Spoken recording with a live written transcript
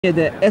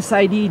The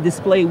SID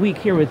display week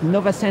here with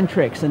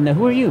NovaCentrix, and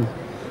who are you?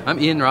 I'm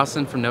Ian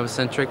Rawson from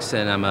NovaCentrix,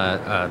 and I'm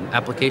an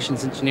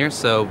applications engineer.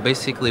 So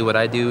basically what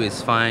I do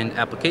is find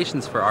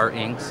applications for our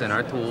inks and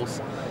our tools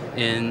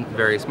in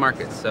various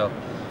markets. So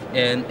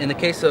in the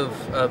case of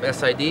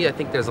SID, I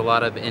think there's a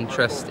lot of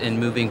interest in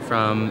moving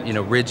from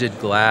rigid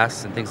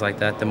glass and things like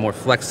that to more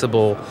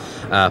flexible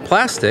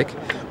plastic,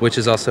 which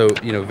is also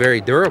very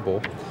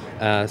durable.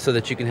 So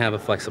that you can have a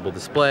flexible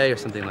display or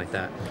something like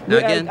that. Now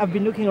again, I've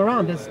been looking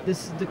around. This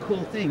is the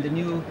cool thing. The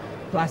new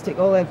plastic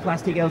OLED,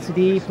 plastic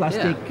LCD,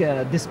 plastic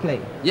display.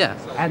 Yeah.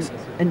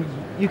 And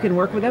you can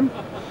work with them?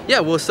 Yeah,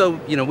 well, so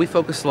we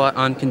focus a lot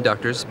on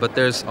conductors, but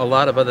there's a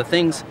lot of other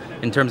things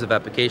in terms of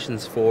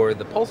applications for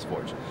the pulse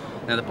forge.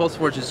 Now the pulse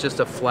forge is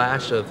just a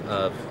flash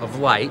of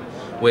light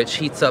which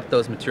heats up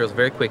those materials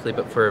very quickly,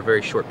 but for a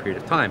very short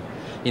period of time.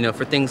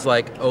 For things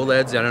like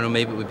OLEDs, I don't know,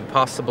 maybe it would be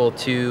possible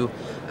to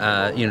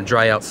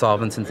dry out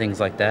solvents and things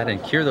like that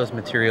and cure those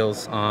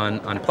materials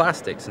on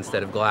plastics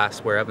instead of glass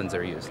where ovens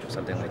are used or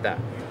something like that.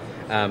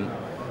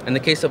 In the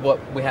case of what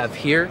we have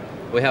here,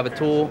 we have a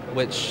tool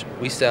which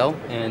we sell,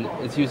 and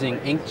it's using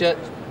inkjet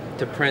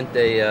to print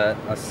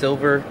a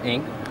silver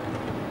ink.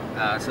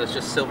 So it's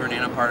just silver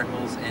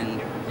nanoparticles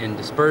in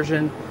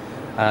dispersion.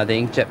 The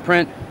inkjet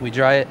print, we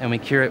dry it and we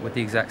cure it with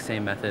the exact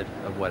same method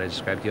of what I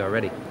described to you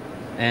already.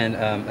 And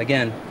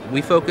again,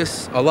 we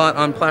focus a lot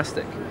on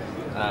plastic.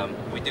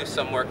 We do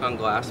some work on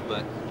glass,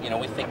 but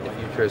we think the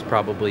future is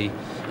probably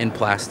in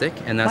plastic,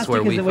 and that's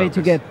where we focus.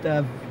 Plastic is the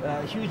way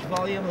to get huge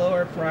volume,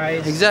 lower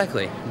price.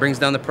 Exactly, brings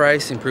down the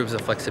price, improves the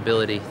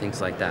flexibility,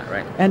 things like that,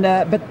 right? And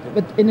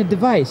but in a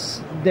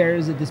device,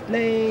 there's a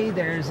display,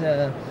 there's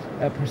a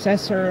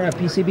processor, a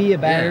PCB, a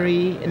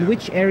battery. In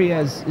which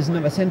areas is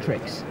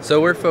NovaCentrix?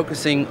 So we're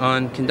focusing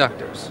on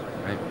conductors.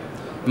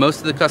 Most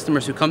of the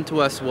customers who come to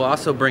us will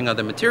also bring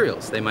other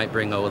materials. They might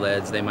bring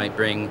OLEDs, they might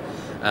bring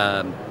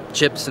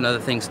chips and other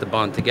things to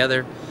bond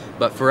together.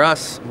 But for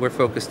us, we're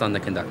focused on the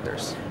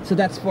conductors. So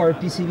that's for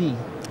PCB?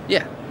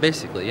 Yeah,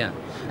 basically, yeah.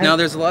 Now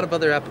there's a lot of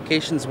other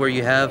applications where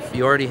you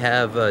already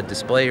have a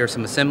display or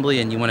some assembly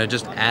and you want to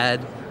just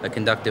add a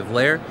conductive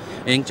layer.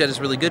 Inkjet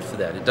is really good for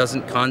that. It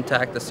doesn't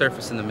contact the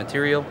surface of the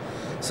material.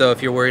 So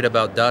if you're worried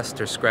about dust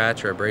or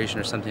scratch or abrasion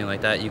or something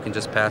like that, you can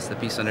just pass the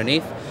piece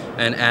underneath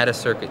and add a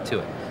circuit to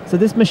it. So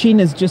this machine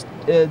is just,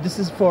 this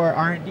is for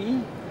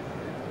R&D?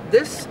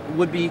 This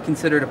would be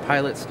considered a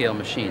pilot scale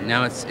machine.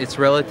 Now it's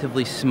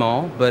relatively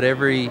small, but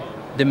every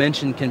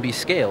dimension can be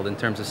scaled in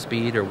terms of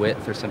speed or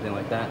width or something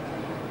like that.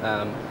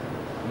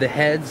 The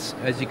heads,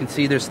 as you can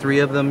see, there's 3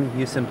 of them.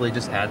 You simply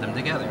just add them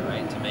together,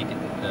 right, to make it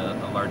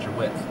a larger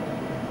width.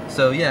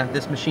 So yeah,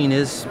 this machine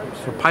is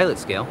for pilot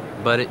scale,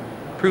 but it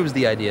proves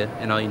the idea,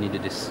 and all you need to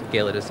do is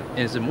scale it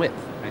is in width.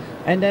 Right?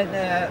 And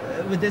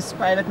then with this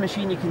pilot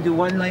machine, you can do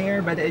 1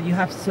 layer, but you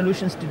have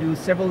solutions to do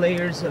several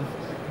layers of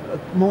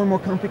more and more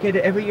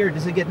complicated every year.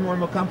 Does it get more and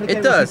more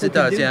complicated? It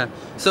does, yeah.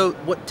 So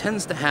what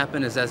tends to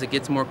happen is as it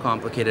gets more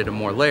complicated and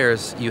more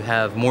layers, you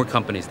have more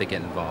companies that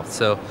get involved.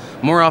 So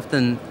more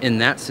often in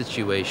that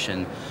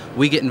situation,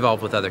 we get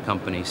involved with other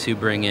companies who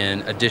bring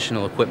in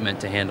additional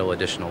equipment to handle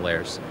additional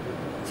layers.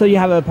 So you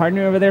have a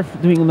partner over there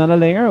doing another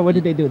layer, or what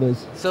do they do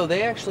those? So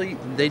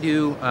they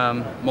do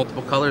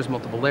multiple colors,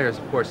 multiple layers,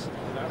 of course.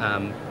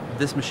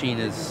 This machine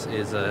is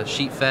a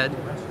sheet fed,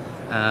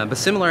 but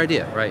similar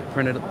idea, right?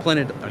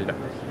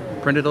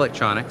 Printed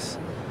electronics,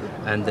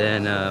 and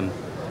then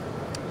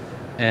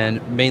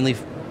and mainly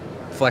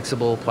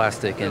flexible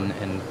plastic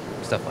and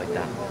stuff like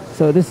that.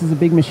 So this is a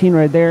big machine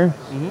right there.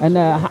 Mm-hmm. And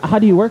how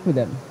do you work with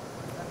them?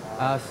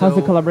 How's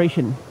the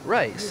collaboration?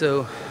 Right,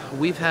 so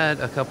we've had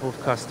a couple of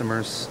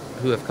customers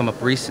who have come up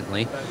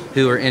recently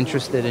who are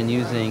interested in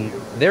using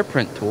their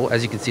print tool.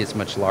 As you can see, it's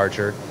much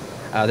larger.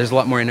 There's a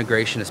lot more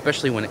integration,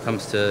 especially when it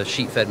comes to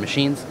sheet-fed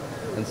machines.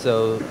 And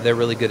so they're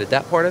really good at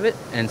that part of it.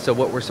 And so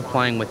what we're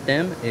supplying with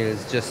them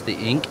is just the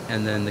ink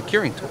and then the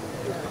curing tool.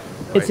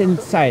 Right? It's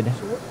inside.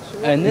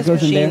 And this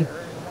machine,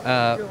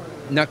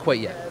 not quite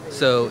yet.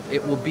 So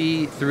it will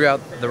be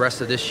throughout the rest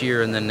of this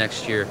year and then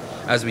next year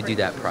as we do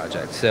that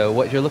project. So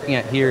what you're looking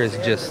at here is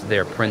just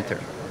their printer.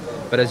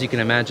 But as you can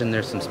imagine,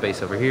 there's some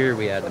space over here.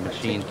 We add the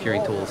machine,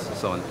 curing tools,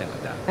 so on and things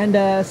like that.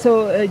 And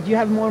so do you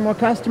have more and more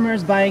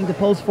customers buying the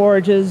pulse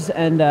forges,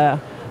 and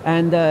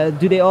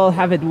do they all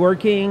have it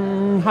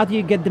working? How do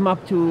you get them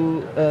up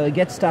to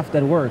get stuff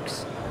that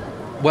works?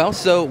 Well,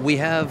 so we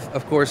have,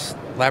 of course,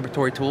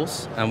 laboratory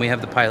tools, and we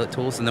have the pilot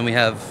tools, and then we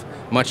have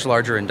much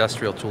larger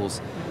industrial tools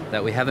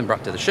that we haven't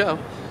brought to the show,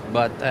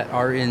 but that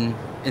are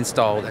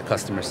installed at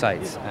customer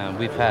sites.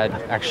 We've had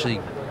actually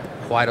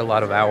quite a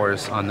lot of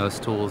hours on those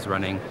tools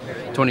running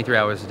 23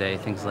 hours a day,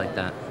 things like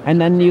that.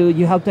 And then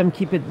you help them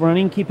keep it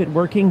running, keep it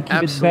working,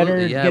 keep it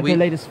better, get the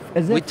latest.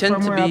 Is it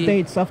firmware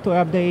updates,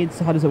 software updates?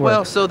 How does it work?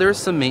 Well, so there's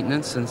some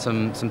maintenance and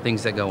some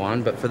things that go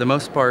on, but for the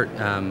most part,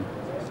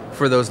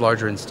 for those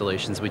larger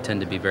installations, we tend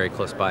to be very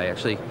close by.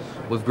 Actually,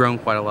 we've grown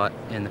quite a lot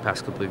in the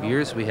past couple of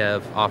years. We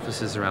have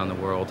offices around the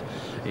world,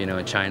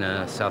 in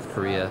China, South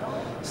Korea,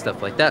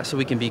 stuff like that, so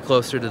we can be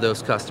closer to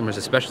those customers,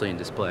 especially in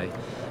display.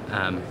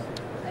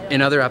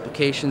 in other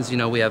applications, you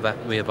know, we have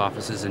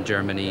offices in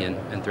Germany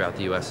and throughout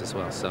the U.S. as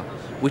well. So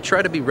we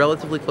try to be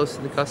relatively close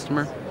to the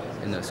customer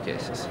in those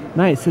cases.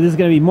 Nice. So there's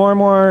going to be more and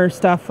more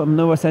stuff from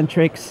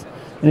NovaCentrix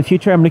in the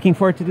future. I'm looking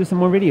forward to do some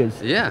more videos.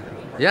 Yeah,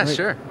 Right.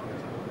 sure.